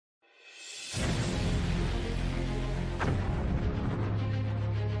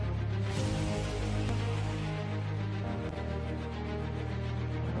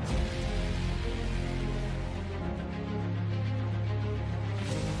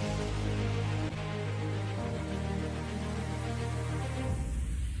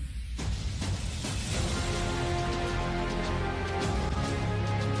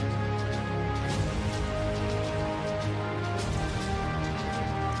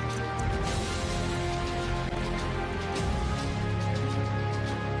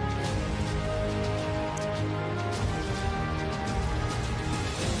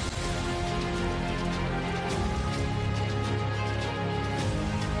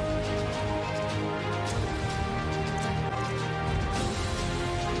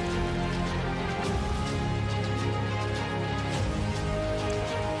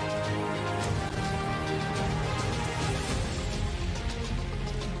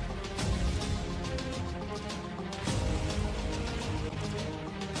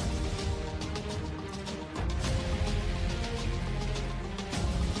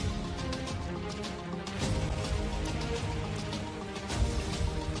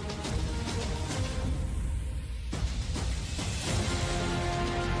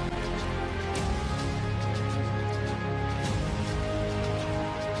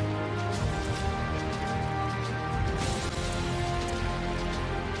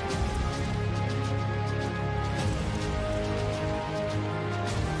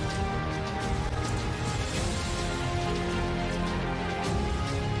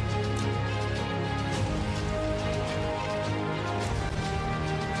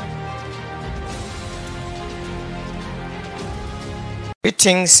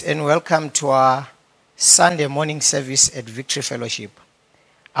Greetings and welcome to our Sunday morning service at Victory Fellowship.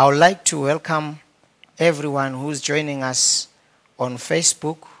 I would like to welcome everyone who's joining us on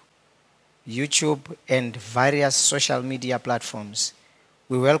Facebook, YouTube, and various social media platforms.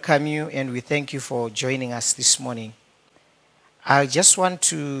 We welcome you and we thank you for joining us this morning. I just want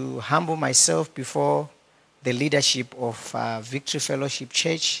to humble myself before the leadership of Victory Fellowship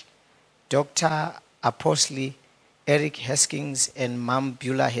Church, Dr. Apostle Eric Heskings and Mom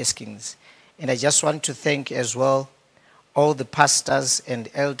Beulah Heskings. And I just want to thank as well all the pastors and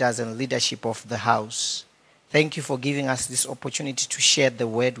elders and leadership of the house. Thank you for giving us this opportunity to share the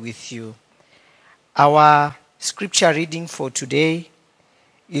word with you. Our scripture reading for today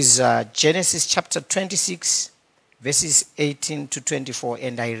is Genesis chapter 26, verses 18 to 24,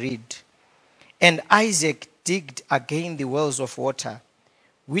 and I read, "And Isaac digged again the wells of water,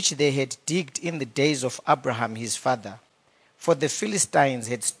 which they had digged in the days of Abraham his father. For the Philistines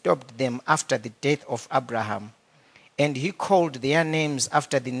had stopped them after the death of Abraham. And he called their names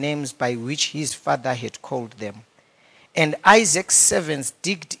after the names by which his father had called them. And Isaac's servants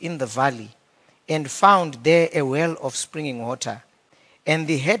digged in the valley, and found there a well of springing water. And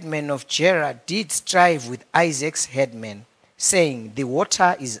the headmen of Gerar did strive with Isaac's headmen, saying, The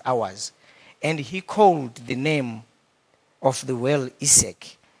water is ours. And he called the name of the well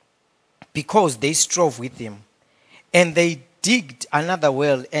Isaac, because they strove with him. And they digged another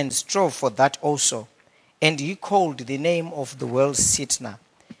well and strove for that also. And he called the name of the well Sitnah.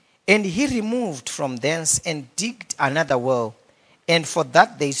 And he removed from thence and digged another well, and for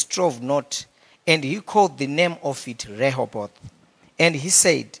that they strove not. And he called the name of it Rehoboth. And he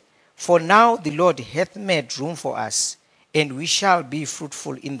said, For now the Lord hath made room for us, and we shall be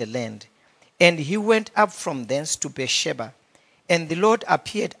fruitful in the land. And he went up from thence to Beersheba. And the Lord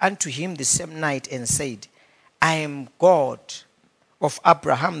appeared unto him the same night and said, I am God of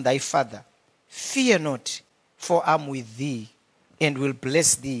Abraham thy father. Fear not, for I am with thee, and will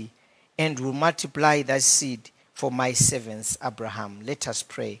bless thee, and will multiply thy seed for my servants Abraham." Let us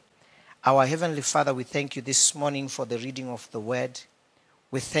pray. Our Heavenly Father, we thank you this morning for the reading of the word.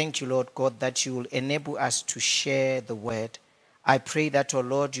 We thank you, Lord God, that you will enable us to share the word. I pray that, O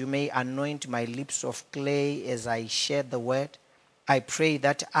Lord, you may anoint my lips of clay as I share the word. I pray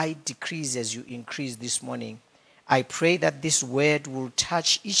that I decrease as you increase this morning. I pray that this word will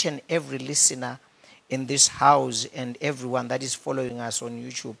touch each and every listener in this house and everyone that is following us on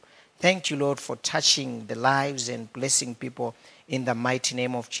YouTube. Thank you, Lord, for touching the lives and blessing people in the mighty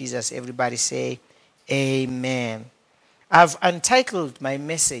name of Jesus. Everybody say, Amen. I've entitled my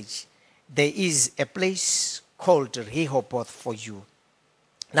message, There is a Place Called Rehoboth for You.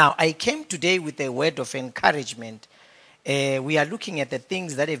 Now, I came today with a word of encouragement. We are looking at the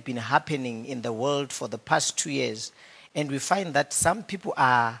things that have been happening in the world for the past 2 years, and we find that some people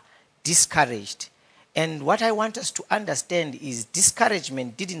are discouraged. And what I want us to understand is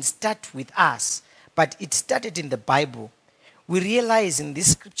discouragement didn't start with us, but it started in the Bible. We realize in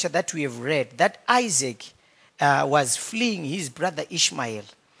this scripture that we have read that Isaac was fleeing his brother Ishmael,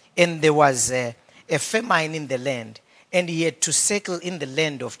 and there was a famine in the land, and he had to settle in the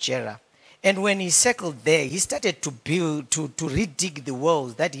land of Gerar. And when he settled there, he started to build, to redig the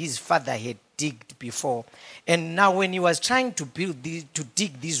wells that his father had digged before. And now when he was trying to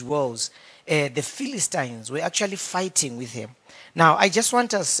dig these wells, the Philistines were actually fighting with him. Now, I just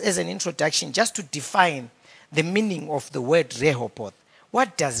want us, as an introduction, just to define the meaning of the word Rehoboth.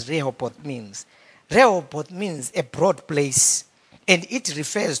 What does Rehoboth mean? Rehoboth means a broad place, and it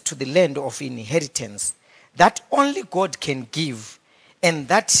refers to the land of inheritance that only God can give, and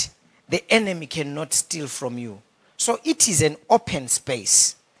that the enemy cannot steal from you. So it is an open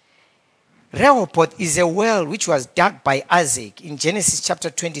space. Rehoboth is a well which was dug by Isaac in Genesis chapter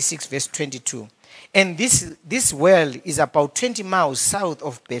 26, verse 22. And this well is about 20 miles south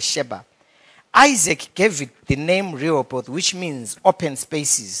of Beersheba. Isaac gave it the name Rehoboth, which means open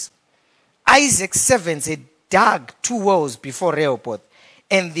spaces. Isaac's servants had dug 2 wells before Rehoboth,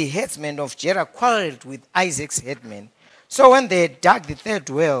 and the headsmen of Gerar quarreled with Isaac's headmen. So when they had dug the 3rd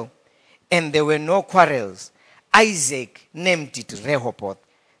well, and there were no quarrels, Isaac named it Rehoboth,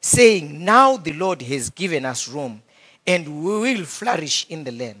 saying, Now the Lord has given us room, and we will flourish in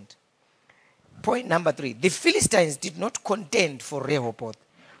the land. Point number 3, the Philistines did not contend for Rehoboth.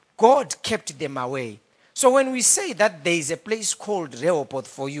 God kept them away. So when we say that there is a place called Rehoboth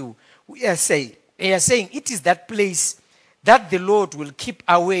for you, we are saying it is that place that the Lord will keep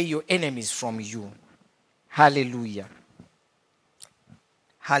away your enemies from you. Hallelujah.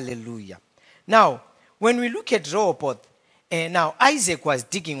 Hallelujah. Now, when we look at Rehoboth, now Isaac was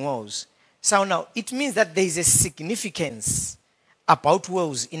digging wells. So now it means that there is a significance about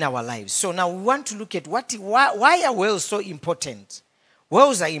wells in our lives. So now we want to look at why are wells so important?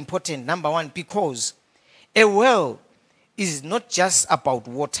 Wells are important, number one, because a well is not just about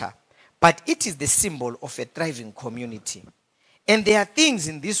water, but it is the symbol of a thriving community. And there are things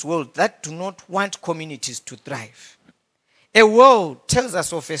in this world that do not want communities to thrive. A well tells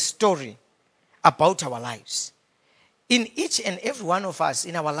us of a story about our lives. In each and every one of us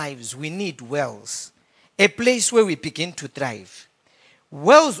in our lives, we need wells, a place where we begin to thrive.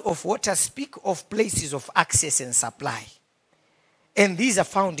 Wells of water speak of places of access and supply. And these are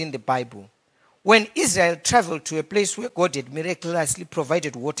found in the Bible. When Israel traveled to a place where God had miraculously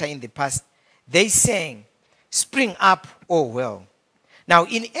provided water in the past, they sang, "Spring up, O well." Now,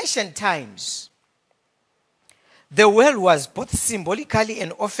 in ancient times, the well was both symbolically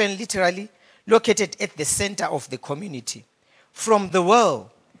and often literally located at the center of the community. From the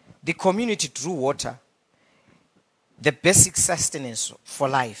well, the community drew water, the basic sustenance for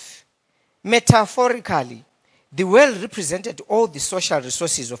life. Metaphorically, the well represented all the social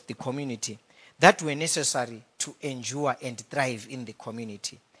resources of the community that were necessary to endure and thrive in the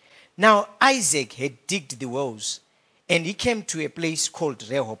community. Now, Isaac had digged the wells, and he came to a place called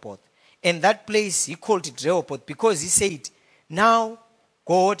Rehoboth. And that place, he called it Rehoboth because he said, now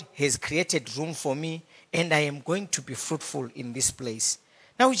God has created room for me, and I am going to be fruitful in this place.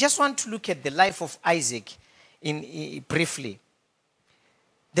 Now, we just want to look at the life of Isaac briefly.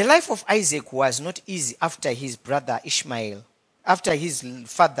 The life of Isaac was not easy after his brother Ishmael, after his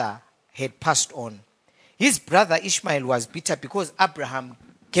father had passed on. His brother Ishmael was bitter because Abraham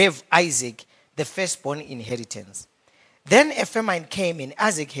gave Isaac the firstborn inheritance. Then a famine came and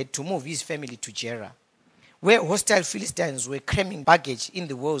Isaac had to move his family to Gerar, where hostile Philistines were cramming baggage in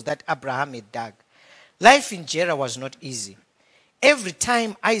the wells that Abraham had dug. Life in Gerar was not easy. Every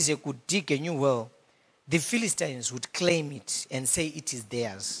time Isaac would dig a new well, the Philistines would claim it and say it is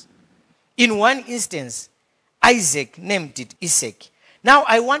theirs. In one instance, Isaac named it Isaac. Now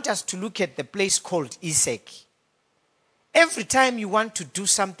I want us to look at the place called Isaac. Every time you want to do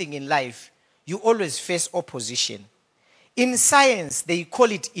something in life, you always face opposition. In science, they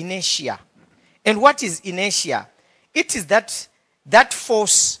call it inertia. And what is inertia? It is that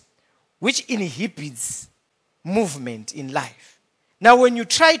force which inhibits movement in life. Now, when you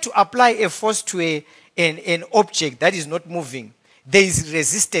try to apply a force to an object that is not moving, there is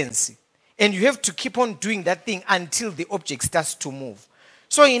resistance. And you have to keep on doing that thing until the object starts to move.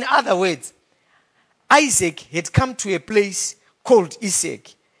 So in other words, Isaac had come to a place called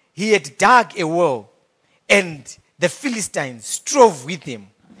Isaac. He had dug a well, and the Philistines strove with him.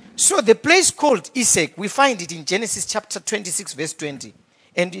 So the place called Isaac, we find it in Genesis chapter 26, verse 20.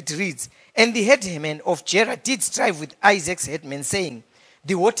 And it reads, "And the headmen of Gerar did strive with Isaac's headmen, saying,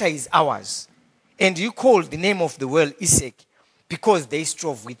 the water is ours. And he called the name of the well Isaac, because they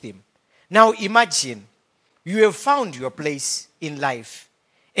strove with him." Now imagine, you have found your place in life,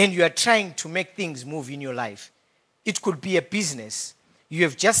 and you are trying to make things move in your life. It could be a business. You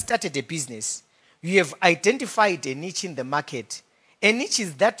have just started a business. You have identified a niche in the market. A niche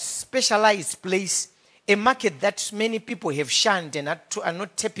is that specialized place, a market that many people have shunned and are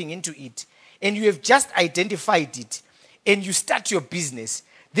not tapping into it. And you have just identified it, and you start your business.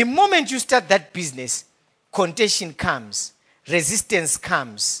 The moment you start that business, contention comes, resistance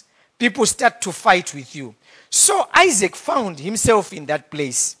comes. People start to fight with you. So Isaac found himself in that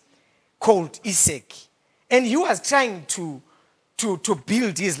place called Isaac. And he was trying to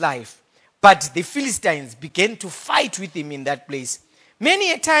build his life. But the Philistines began to fight with him in that place.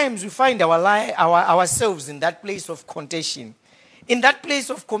 Many a times we find ourselves in that place of contention. In that place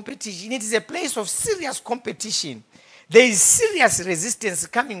of competition, it is a place of serious competition. There is serious resistance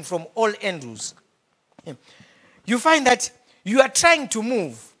coming from all angles. You find that you are trying to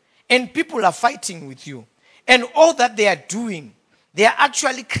move, and people are fighting with you. And all that they are doing, they are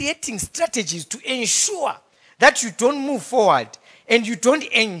actually creating strategies to ensure that you don't move forward and you don't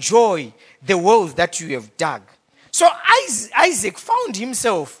enjoy the wells that you have dug. So Isaac found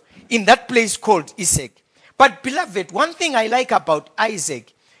himself in that place called Isaac. But beloved, one thing I like about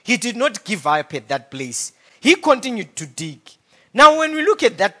Isaac, he did not give up at that place. He continued to dig. Now when we look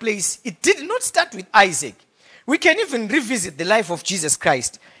at that place, it did not start with Isaac. We can even revisit the life of Jesus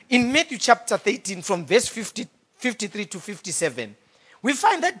Christ. In Matthew chapter 13 from verse 53 to 57, we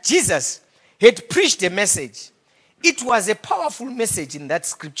find that Jesus had preached a message. It was a powerful message in that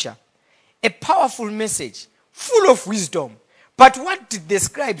scripture. A powerful message, full of wisdom. But what did the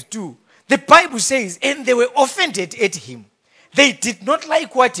scribes do? The Bible says, and they were offended at him. They did not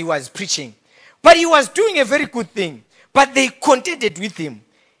like what he was preaching. But he was doing a very good thing. But they contended with him.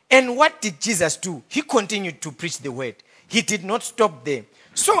 And what did Jesus do? He continued to preach the word. He did not stop there.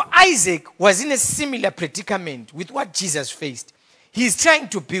 So Isaac was in a similar predicament with what Jesus faced. He's trying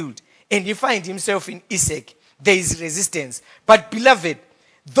to build, and he finds himself in Isaac. There is resistance. But beloved,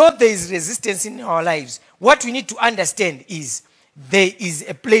 though there is resistance in our lives, what we need to understand is there is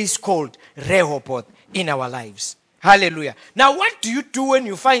a place called Rehoboth in our lives. Hallelujah. Now, what do you do when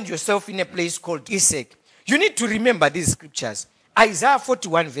you find yourself in a place called Isaac? You need to remember these scriptures. Isaiah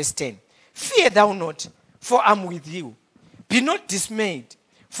 41 verse 10. Fear thou not, for I am with you. Be not dismayed,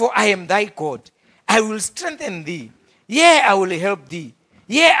 for I am thy God. I will strengthen thee. Yea, I will help thee.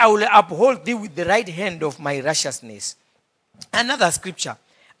 Yea, I will uphold thee with the right hand of my righteousness. Another scripture,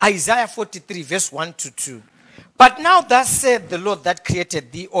 Isaiah 43 verse 1 to 2. But now thus saith the Lord that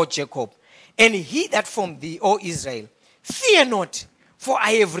created thee, O Jacob, and he that formed thee, O Israel, fear not, for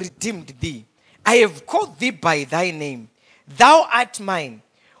I have redeemed thee. I have called thee by thy name. Thou art mine.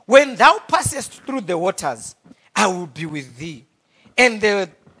 When thou passest through the waters, I will be with thee. And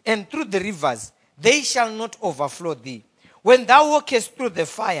through the rivers, they shall not overflow thee. When thou walkest through the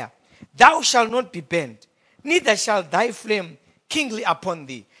fire, thou shalt not be burned, neither shall thy flame kindle upon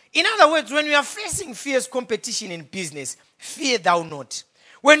thee. In other words, when we are facing fierce competition in business, fear thou not.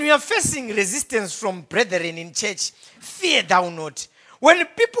 When we are facing resistance from brethren in church, fear thou not. When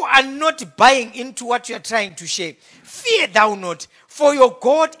people are not buying into what you are trying to share, fear thou not, for your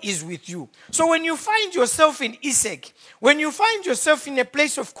God is with you. So when you find yourself in Isaac, when you find yourself in a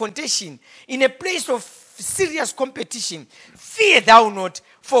place of contention, in a place of serious competition, fear thou not,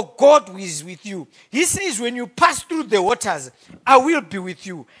 for God is with you. He says, when you pass through the waters, I will be with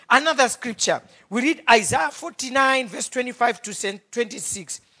you. Another scripture, we read Isaiah 49, verse 25 to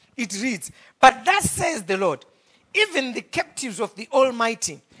 26. It reads, but thus says the Lord, even the captives of the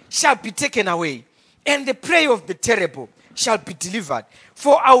Almighty shall be taken away, and the prey of the terrible shall be delivered.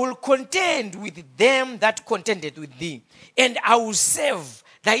 For I will contend with them that contended with thee, and I will save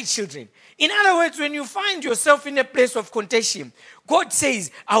thy children. In other words, when you find yourself in a place of contention, God says,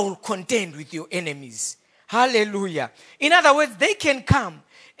 I will contend with your enemies. Hallelujah. In other words, they can come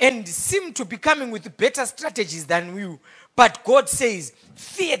and seem to be coming with better strategies than you. But God says,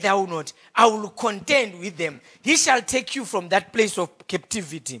 fear thou not, I will contend with them. He shall take you from that place of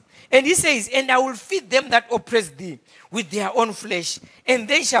captivity. And he says, and I will feed them that oppress thee with their own flesh, and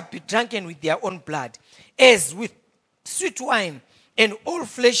they shall be drunken with their own blood, as with sweet wine. And all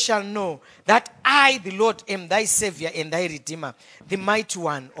flesh shall know that I, the Lord, am thy Savior and thy Redeemer, the mighty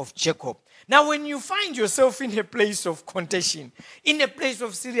one of Jacob. Now, when you find yourself in a place of contention, in a place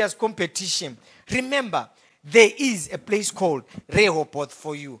of serious competition, remember, there is a place called Rehoboth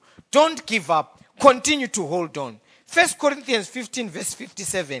for you. Don't give up. Continue to hold on. 1 Corinthians 15 verse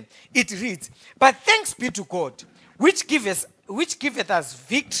 57, it reads, but thanks be to God, which giveth us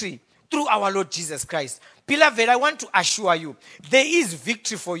victory through our Lord Jesus Christ. Beloved, I want to assure you, there is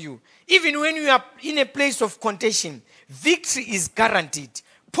victory for you. Even when you are in a place of contention, victory is guaranteed.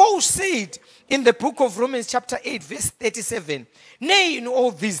 Paul said in the book of Romans chapter 8 verse 37, nay, in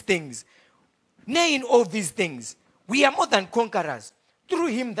all these things, we are more than conquerors through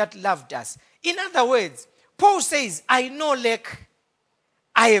him that loved us. In other words, Paul says, I know lack,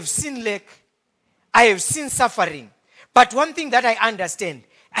 I have seen lack, I have seen suffering. But one thing that I understand,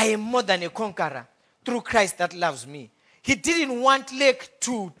 I am more than a conqueror through Christ that loves me. He didn't want lack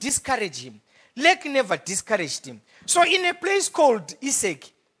to discourage him. Lack never discouraged him. So in a place called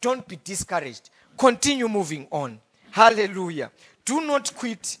Isaac, don't be discouraged. Continue moving on. Hallelujah. Do not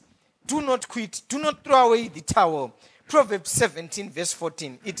quit. Do not quit. Do not throw away the towel. Proverbs 17 verse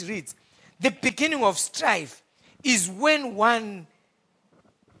 14. It reads, the beginning of strife is when one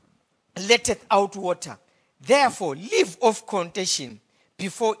letteth out water. Therefore, leave off contention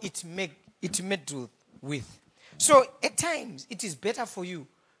before it meddle with. So at times, it is better for you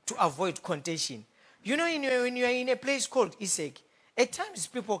to avoid contention. You know, when you are in a place called Isaac, at times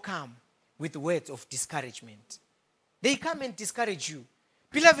people come with words of discouragement. They come and discourage you.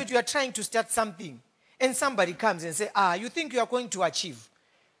 Beloved, you are trying to start something, and somebody comes and says, you think you are going to achieve.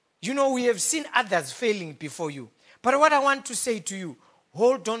 You know, we have seen others failing before you. But what I want to say to you,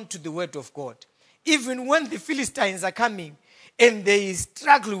 hold on to the word of God. Even when the Philistines are coming and they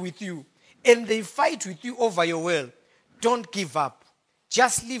struggle with you and they fight with you over your well, don't give up.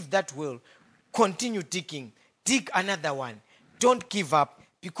 Just leave that well. Continue digging. Dig another one. Don't give up,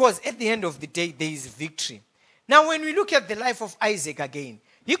 because at the end of the day, there is victory. Now, when we look at the life of Isaac again,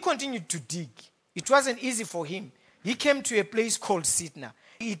 he continued to dig. It wasn't easy for him. He came to a place called Sitna.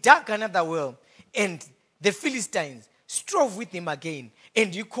 He dug another well, and the Philistines strove with him again,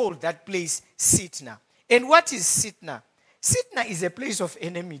 and he called that place Sitna. And what is Sitna? Sitna is a place of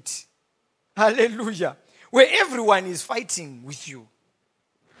enmity. Hallelujah. where everyone is fighting with you.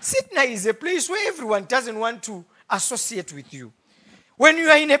 Sitna is a place where everyone doesn't want to associate with you. When you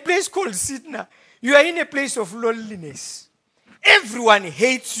are in a place called Sitna, you are in a place of loneliness. Everyone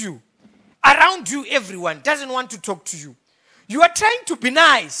hates you. Around you, everyone doesn't want to talk to you. You are trying to be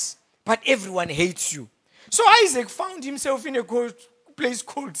nice, but everyone hates you. So Isaac found himself in a place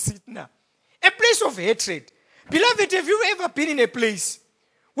called Sitna, a place of hatred. Beloved, have you ever been in a place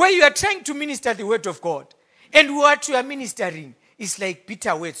where you are trying to minister the word of God, and what you are ministering is like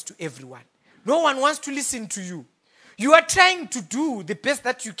bitter words to everyone? No one wants to listen to you. You are trying to do the best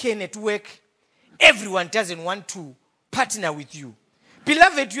that you can at work. Everyone doesn't want to partner with you.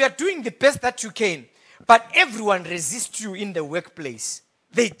 Beloved, you are doing the best that you can, but everyone resists you in the workplace.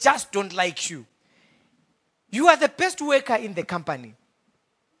 They just don't like you. You are the best worker in the company,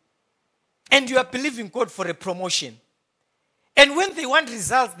 and you are believing God for a promotion. And when they want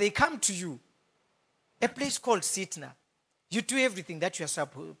results, they come to you. A place called Sitna. You do everything that you are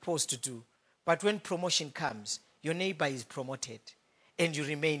supposed to do. But when promotion comes, your neighbor is promoted, and you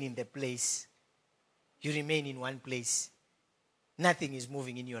remain in the place. You remain in one place. Nothing is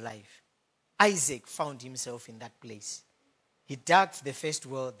moving in your life. Isaac found himself in that place. He dug the first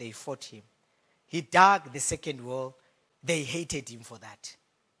well, they fought him. He dug the second well, they hated him for that.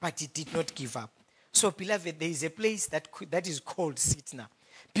 But he did not give up. So, beloved, there is a place that is called Sitna.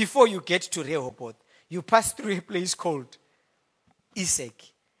 Before you get to Rehoboth, you pass through a place called Isaac,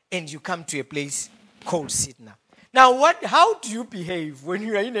 and you come to a place called Sitna. Now, how do you behave when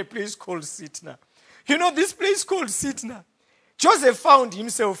you are in a place called Sitna? You know, this place called Sitna, Joseph found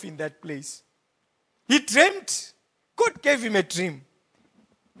himself in that place. He dreamt. God gave him a dream.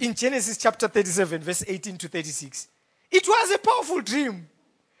 In Genesis chapter 37, verse 18 to 36. It was a powerful dream.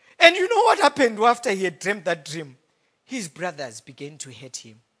 And you know what happened after he had dreamt that dream? His brothers began to hate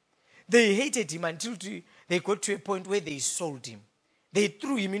him. They hated him until they got to a point where they sold him. They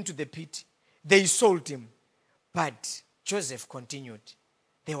threw him into the pit. They sold him. But Joseph continued.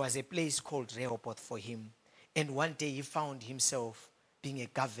 There was a place called Rehoboth for him. And one day he found himself being a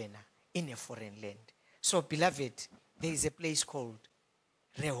governor in a foreign land. So, beloved, there is a place called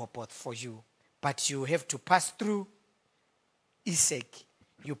Rehoboth for you. But you have to pass through Isaac.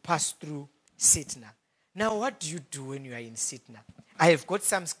 You pass through Sitna. Now, what do you do when you are in Sitna? I have got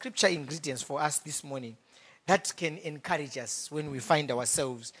some scripture ingredients for us this morning that can encourage us when we find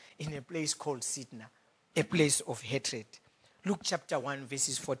ourselves in a place called Sitna, a place of hatred. Luke chapter 1,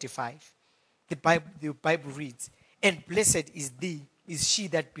 verses 45. The Bible reads, "And blessed is she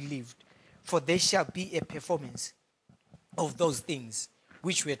that believed, for there shall be a performance of those things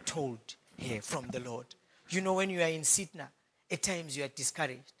which were told her from the Lord." You know, when you are in Sitna, at times you are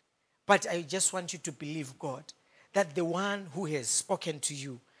discouraged. But I just want you to believe God, that the one who has spoken to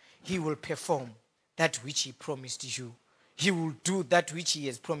you, he will perform that which he promised you. He will do that which he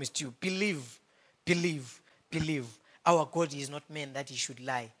has promised you. Believe, believe, believe. Our God is not man that he should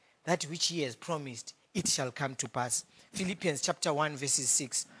lie. That which he has promised, it shall come to pass. Philippians chapter 1, verses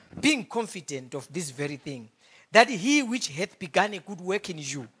 6. Being confident of this very thing, that he which hath begun a good work in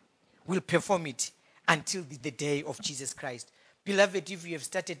you will perform it until the day of Jesus Christ. Beloved, if you have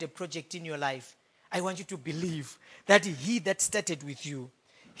started a project in your life, I want you to believe that he that started with you,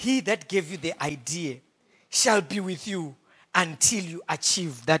 he that gave you the idea, shall be with you until you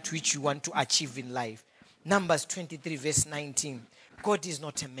achieve that which you want to achieve in life. Numbers 23, verse 19. God is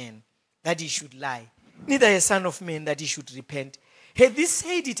not a man that he should lie, neither a son of man that he should repent. Had he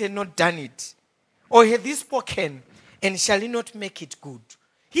said it and not done it, or had he spoken, and shall he not make it good?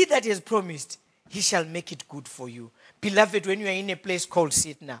 He that has promised, he shall make it good for you. Beloved, when you are in a place called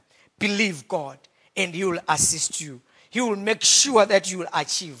Sitna, believe God, and he will assist you. He will make sure that you will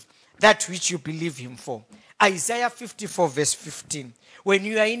achieve that which you believe him for. Isaiah 54, verse 15. When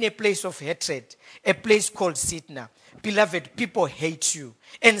you are in a place of hatred, a place called Sitna, beloved, people hate you.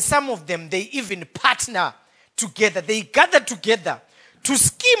 And some of them, they even partner together. They gather together to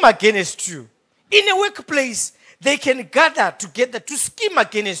scheme against you. In a workplace, they can gather together to scheme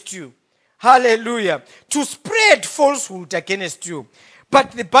against you. Hallelujah. To spread falsehood against you.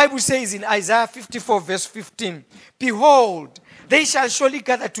 But the Bible says in Isaiah 54, verse 15, "Behold, they shall surely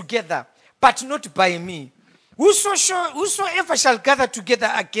gather together, but not by me. Whosoever shall gather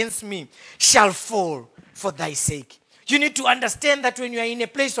together against me shall fall for thy sake." You need to understand that when you are in a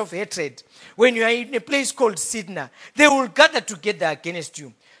place of hatred, when you are in a place called Sitna, they will gather together against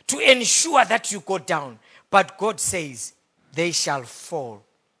you to ensure that you go down. But God says, they shall fall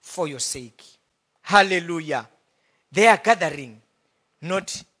for your sake. Hallelujah. They are gathering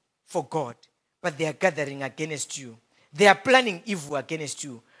not for God, but they are gathering against you. They are planning evil against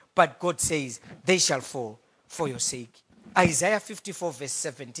you. But God says, they shall fall for your sake. Isaiah 54 verse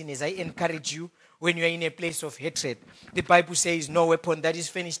 17, as I encourage you, when you are in a place of hatred, the Bible says, no weapon that is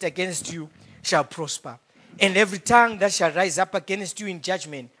finished against you shall prosper. And every tongue that shall rise up against you in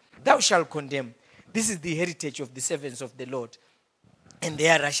judgment, thou shalt condemn. This is the heritage of the servants of the Lord, and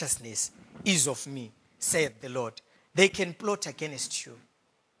their righteousness is of me, saith the Lord. They can plot against you.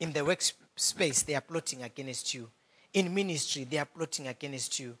 In the workspace, they are plotting against you. In ministry, they are plotting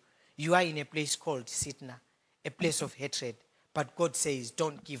against you. You are in a place called Sitna, a place of hatred. But God says,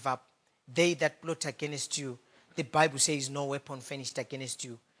 don't give up. They that plot against you, the Bible says, no weapon finished against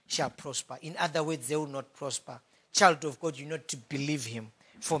you shall prosper. In other words, they will not prosper. Child of God, you need to believe him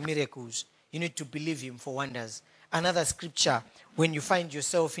for miracles. You need to believe him for wonders. Another scripture, when you find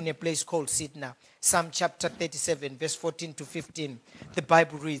yourself in a place called Sitna, Psalm chapter 37, verse 14 to 15, the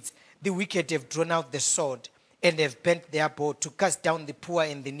Bible reads, the wicked have drawn out the sword and have bent their bow to cast down the poor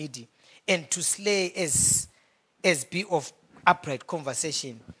and the needy, and to slay as be of upright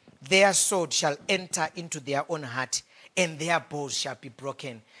conversation. Their sword shall enter into their own heart, and their bows shall be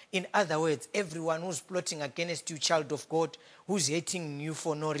broken. In other words, everyone who's plotting against you, child of God, who's hating you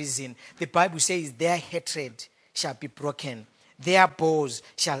for no reason, the Bible says their hatred shall be broken. Their bows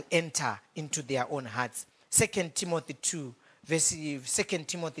shall enter into their own hearts. 2 Timothy 2,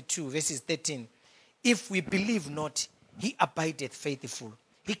 verses 13. If we believe not, he abideth faithful.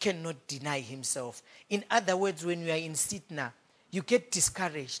 He cannot deny himself. In other words, when you are in Sitna, you get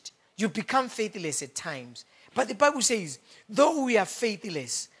discouraged. You become faithless at times. But the Bible says, though we are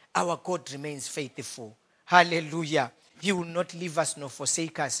faithless, our God remains faithful. Hallelujah. He will not leave us nor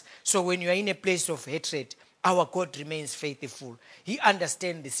forsake us. So when you are in a place of hatred, our God remains faithful. He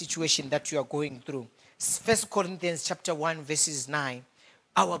understands the situation that you are going through. 1 Corinthians chapter 1 verses 9.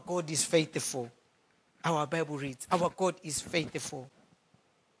 Our God is faithful. Our Bible reads, our God is faithful,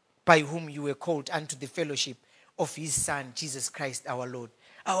 by whom you were called unto the fellowship of his Son, Jesus Christ our Lord.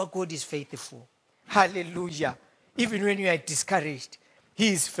 Our God is faithful. Hallelujah. Even when you are discouraged, he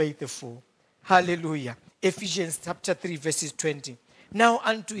is faithful. Hallelujah. Ephesians chapter 3 verses 20. Now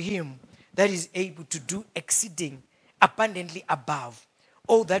unto him that is able to do exceeding abundantly above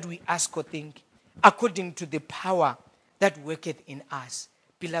all that we ask or think, according to the power that worketh in us.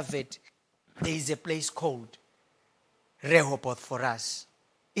 Beloved, there is a place called Rehoboth for us.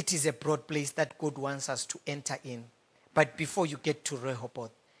 It is a broad place that God wants us to enter in. But before you get to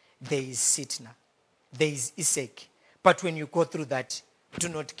Rehoboth, there is Sitna, there is Isaac. But when you go through that, do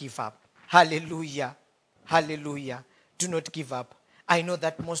not give up. Hallelujah. Hallelujah. Do not give up. I know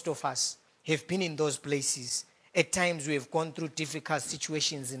that most of us have been in those places. At times we have gone through difficult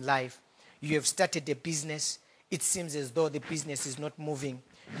situations in life. You have started a business. It seems as though the business is not moving.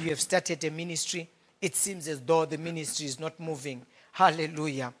 You have started a ministry. It seems as though the ministry is not moving.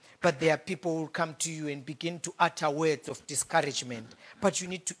 Hallelujah. But there are people who will come to you and begin to utter words of discouragement. But you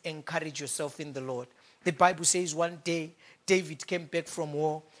need to encourage yourself in the Lord. The Bible says one day David came back from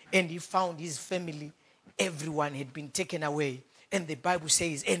war and he found his family. Everyone had been taken away. And the Bible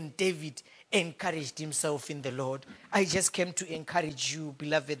says, and David encouraged himself in the Lord. I just came to encourage you,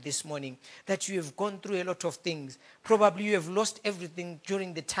 beloved, this morning, that you have gone through a lot of things. Probably you have lost everything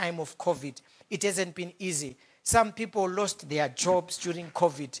during the time of COVID. It hasn't been easy. Some people lost their jobs during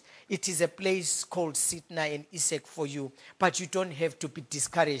COVID. It is a place called Sitna and Isaac for you. But you don't have to be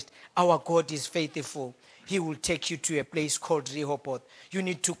discouraged. Our God is faithful. He will take you to a place called Rehoboth. You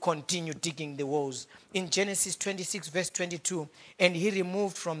need to continue digging the wells. In Genesis 26 verse 22, and he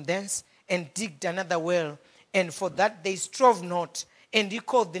removed from thence and digged another well. And for that they strove not. And he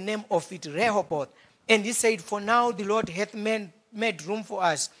called the name of it Rehoboth. And he said, for now the Lord hath made room for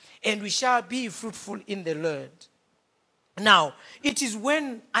us, and we shall be fruitful in the Lord. Now, it is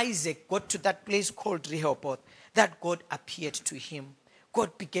when Isaac got to that place called Rehoboth that God appeared to him.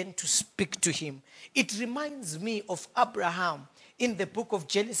 God began to speak to him. It reminds me of Abraham in the book of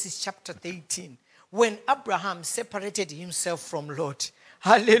Genesis chapter 18, when Abraham separated himself from Lot.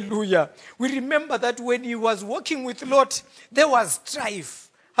 Hallelujah. We remember that when he was walking with Lot, there was strife.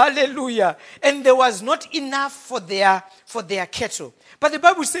 Hallelujah. And there was not enough for their cattle. But the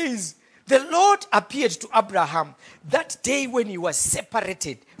Bible says, the Lord appeared to Abraham that day when he was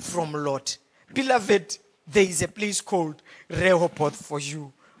separated from Lot. Beloved, there is a place called Rehoboth for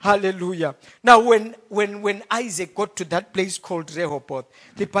you. Hallelujah. Now, when Isaac got to that place called Rehoboth,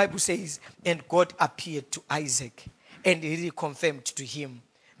 the Bible says, and God appeared to Isaac, and he reconfirmed to him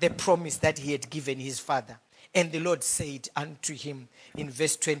the promise that he had given his father. And the Lord said unto him in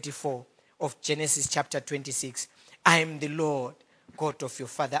verse 24 of Genesis chapter 26, I am the Lord, God of your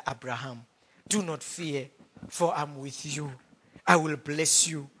father Abraham. Do not fear, for I am with you. I will bless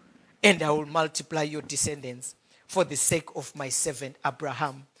you. and I will multiply your descendants for the sake of my servant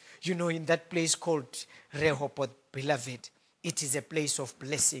Abraham. You know, in that place called Rehoboth, beloved, it is a place of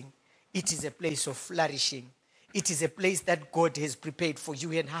blessing. It is a place of flourishing. It is a place that God has prepared for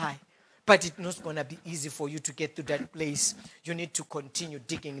you and I. But it's not going to be easy for you to get to that place. You need to continue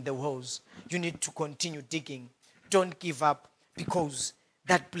digging the holes. You need to continue digging. Don't give up, because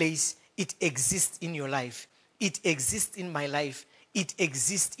that place, it exists in your life. It exists in my life. It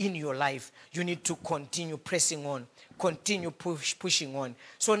exists in your life. You need to continue pressing on. Continue pushing on.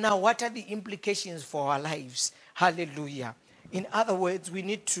 So now, what are the implications for our lives? Hallelujah. In other words, we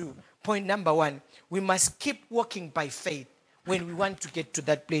need to, point number one, we must keep walking by faith when we want to get to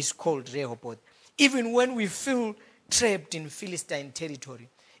that place called Rehoboth. Even when we feel trapped in Philistine territory,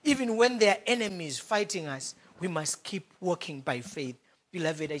 even when there are enemies fighting us, we must keep walking by faith.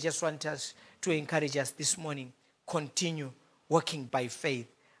 Beloved, I just want us to encourage us this morning. Continue walking by faith.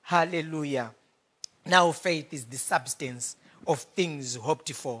 Hallelujah. Now faith is the substance of things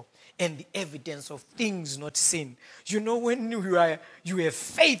hoped for and the evidence of things not seen. You know, when you have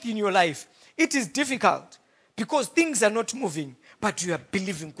faith in your life, it is difficult because things are not moving, but you are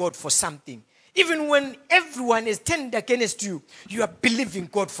believing God for something. Even when everyone is turned against you, you are believing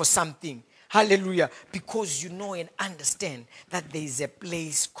God for something. Hallelujah. Because you know and understand that there is a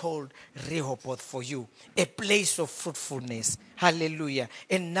place called Rehoboth for you. A place of fruitfulness. Hallelujah.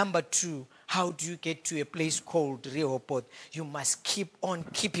 And number two, how do you get to a place called Rehoboth? You must keep on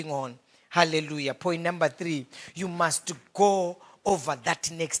keeping on. Hallelujah. Point number three, you must go over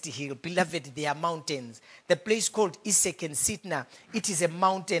that next hill. Beloved, they are mountains. The place called Isaac and Sitna, it is a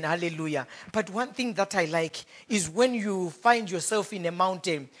mountain. Hallelujah. But one thing that I like is when you find yourself in a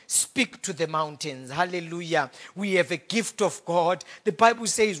mountain, speak to the mountains. Hallelujah. We have a gift of God. The Bible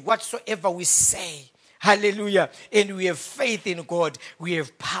says whatsoever we say, hallelujah, and we have faith in God, we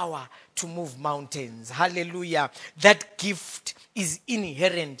have power to move mountains. Hallelujah. That gift is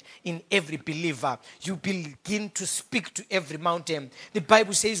inherent in every believer. You begin to speak to every mountain. The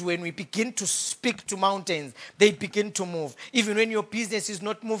Bible says when we begin to speak to mountains, they begin to move. Even when your business is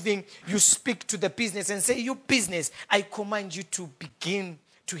not moving, you speak to the business and say, you business, I command you to begin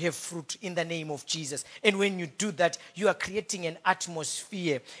to have fruit in the name of Jesus. And when you do that, you are creating an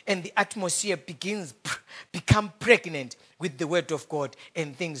atmosphere, and the atmosphere become pregnant with the word of God,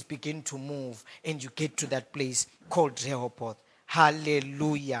 and things begin to move, and you get to that place called Rehoboth.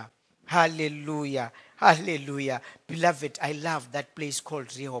 Hallelujah. Hallelujah. Hallelujah. Beloved, I love that place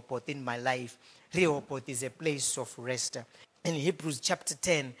called Rehoboth in my life. Rehoboth is a place of rest. In Hebrews chapter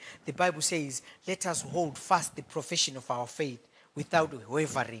 10, the Bible says, let us hold fast the profession of our faith without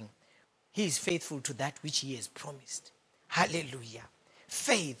wavering. He is faithful to that which he has promised. Hallelujah.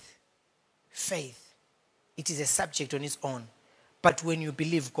 Faith. Faith. It is a subject on its own. But when you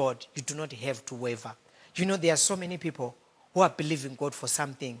believe God, you do not have to waver. You know, there are so many people who are believing God for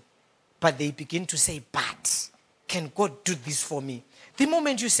something, but they begin to say, but can God do this for me? The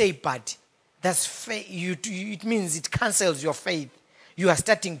moment you say, but, that's faith. It means it cancels your faith. You are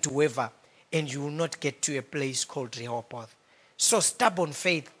starting to waver, and you will not get to a place called Rehoboth. So stubborn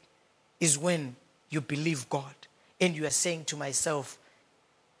faith is when you believe God, and you are saying to myself,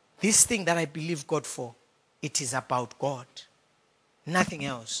 this thing that I believe God for, it is about God. Nothing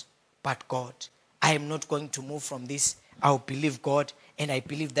else but God. I am not going to move from this. I'll believe God, and I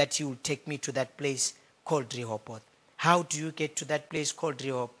believe that he will take me to that place called Rehoboth. How do you get to that place called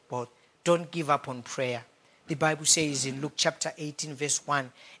Rehoboth? Don't give up on prayer. The Bible says in Luke chapter 18 verse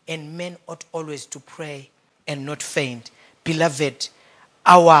 1, and men ought always to pray and not faint. Beloved,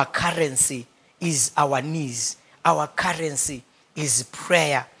 our currency is our knees. Our currency is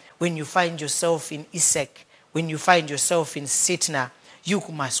prayer. When you find yourself in Isaac, when you find yourself in Sitna, you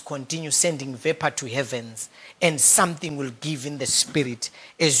must continue sending vapor to heavens, and something will give in the spirit.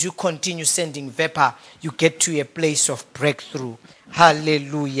 As you continue sending vapor, you get to a place of breakthrough.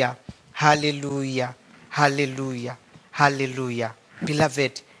 Hallelujah. Hallelujah. Hallelujah. Hallelujah.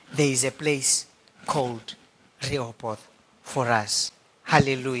 Beloved, there is a place called Rehoboth for us.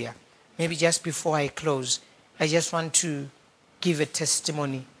 Hallelujah. Maybe just before I close, I just want to give a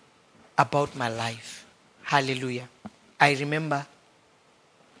testimony about my life. Hallelujah. I remember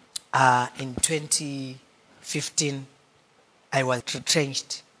in 2015, I was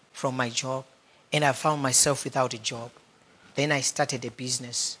retrenched from my job, and I found myself without a job. Then I started a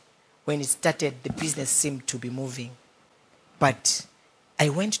business. When it started, the business seemed to be moving. But I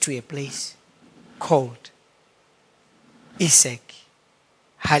went to a place called Isaac.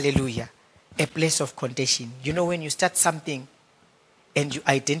 Hallelujah. A place of contention. You know, when you start something and you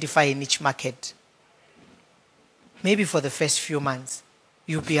identify a niche market, maybe for the first few months,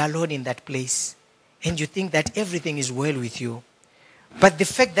 You'll be alone in that place. And you think that everything is well with you. But the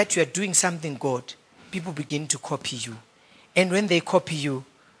fact that you are doing something good, people begin to copy you. And when they copy you,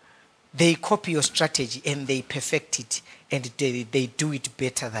 they copy your strategy and they perfect it. And they do it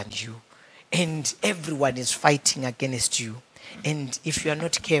better than you. And everyone is fighting against you. And if you are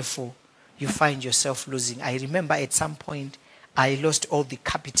not careful, you find yourself losing. I remember at some point, I lost all the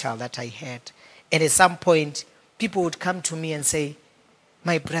capital that I had. And at some point, people would come to me and say,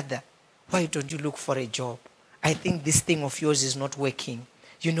 my brother, why don't you look for a job? I think this thing of yours is not working.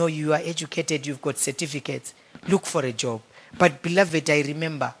 You know, you are educated, you've got certificates. Look for a job. But beloved, I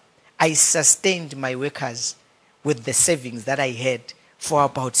remember I sustained my workers with the savings that I had for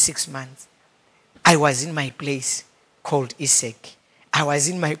about 6 months. I was in my place called Isaac. I was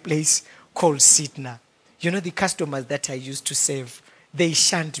in my place called Sitna. You know, the customers that I used to serve, they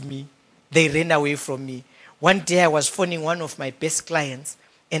shunned me. They ran away from me. One day I was phoning one of my best clients,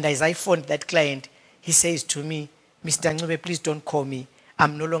 and as I phoned that client, he says to me, Mr. Ncube, please don't call me.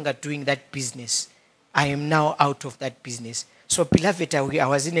 I'm no longer doing that business. I am now out of that business. So, beloved, I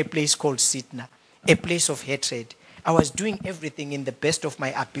was in a place called Sitna, a place of hatred. I was doing everything in the best of my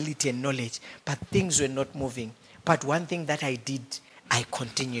ability and knowledge, but things were not moving. But one thing that I did, I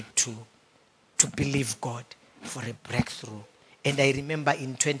continued to believe God for a breakthrough. And I remember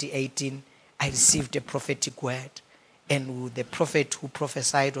in 2018, I received a prophetic word. And the prophet who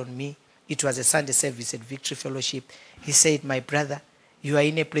prophesied on me, it was a Sunday service at Victory Fellowship. He said, my brother, you are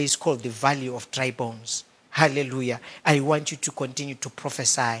in a place called the Valley of Dry Bones. Hallelujah. I want you to continue to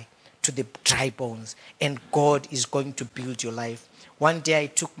prophesy to the dry bones. And God is going to build your life. One day I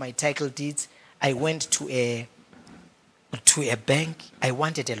took my title deeds. I went to a bank. I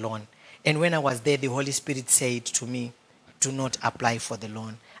wanted a loan. And when I was there, the Holy Spirit said to me, do not apply for the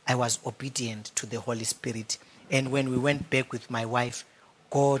loan. I was obedient to the Holy Spirit. And when we went back with my wife,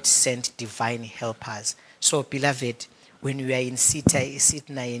 God sent divine helpers. So, beloved, when you are in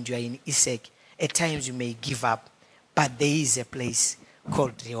Sitna and you are in Isaac, at times you may give up. But there is a place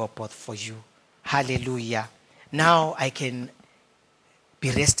called Rehoboth for you. Hallelujah. Now I can be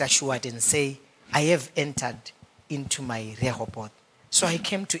rest assured and say, I have entered into my Rehoboth. So I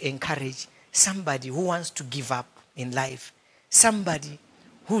came to encourage somebody who wants to give up in life. Somebody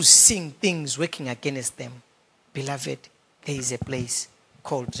who's seeing things working against them. Beloved, there is a place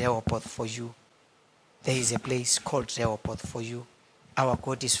called Rehoboth for you. There is a place called Rehoboth for you. Our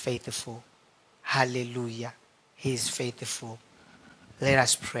God is faithful. Hallelujah. He is faithful. Let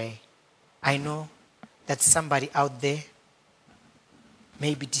us pray. I know that somebody out there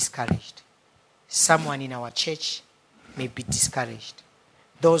may be discouraged. Someone in our church may be discouraged.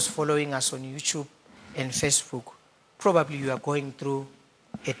 Those following us on YouTube and Facebook, probably you are going through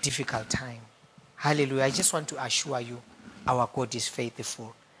a difficult time. Hallelujah. I just want to assure you, our God is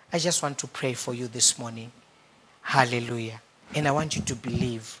faithful. I just want to pray for you this morning. Hallelujah. And I want you to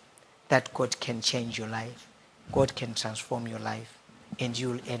believe that God can change your life. God can transform your life. And you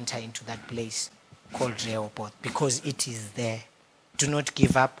will enter into that place called Rehoboth, because it is there. Do not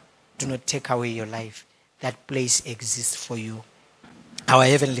give up. Do not take away your life. That place exists for you. Our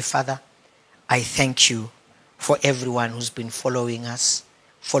Heavenly Father, I thank you for everyone who's been following us,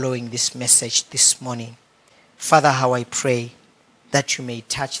 following this message this morning. Father, how I pray that you may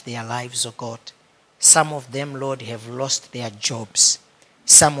touch their lives, O God. Some of them, Lord, have lost their jobs.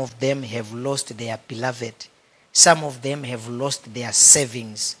 Some of them have lost their beloved. Some of them have lost their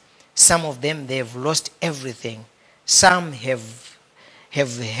savings. Some of them, they have lost everything. Some have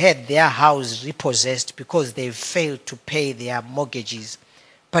had their house repossessed because they failed to pay their mortgages.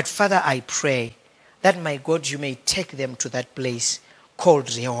 But Father, I pray that, my God, you may take them to that place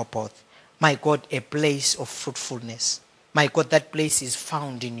called Rehoboth. My God, a place of fruitfulness. My God, that place is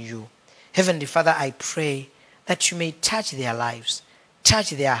found in you. Heavenly Father, I pray that you may touch their lives, touch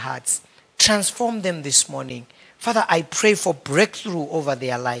their hearts, transform them this morning. Father, I pray for breakthrough over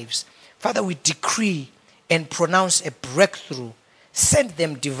their lives. Father, we decree and pronounce a breakthrough. Send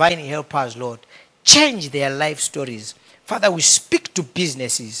them divine helpers, Lord. Change their life stories. Father, we speak to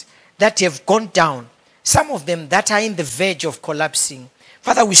businesses that have gone down. Some of them that are in the verge of collapsing.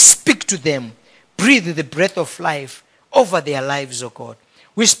 Father, we speak to them. Breathe the breath of life over their lives, O God.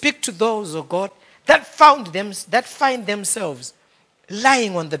 We speak to those, O God, that find themselves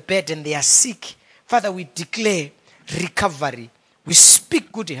lying on the bed and they are sick. Father, we declare recovery. We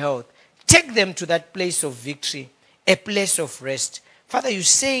speak good health. Take them to that place of victory, a place of rest. Father, you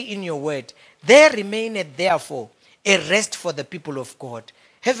say in your word, there remaineth therefore a rest for the people of God.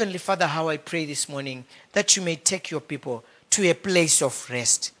 Heavenly Father, how I pray this morning that you may take your people to a place of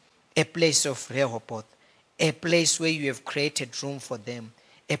rest, a place of Rehoboth, a place where you have created room for them,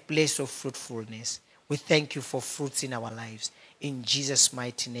 a place of fruitfulness. We thank you for fruits in our lives. In Jesus'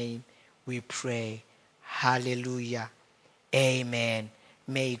 mighty name, we pray. Hallelujah. Amen.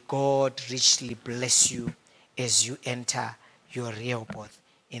 May God richly bless you as you enter your Rehoboth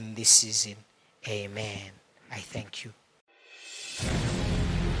in this season. Amen. I thank you.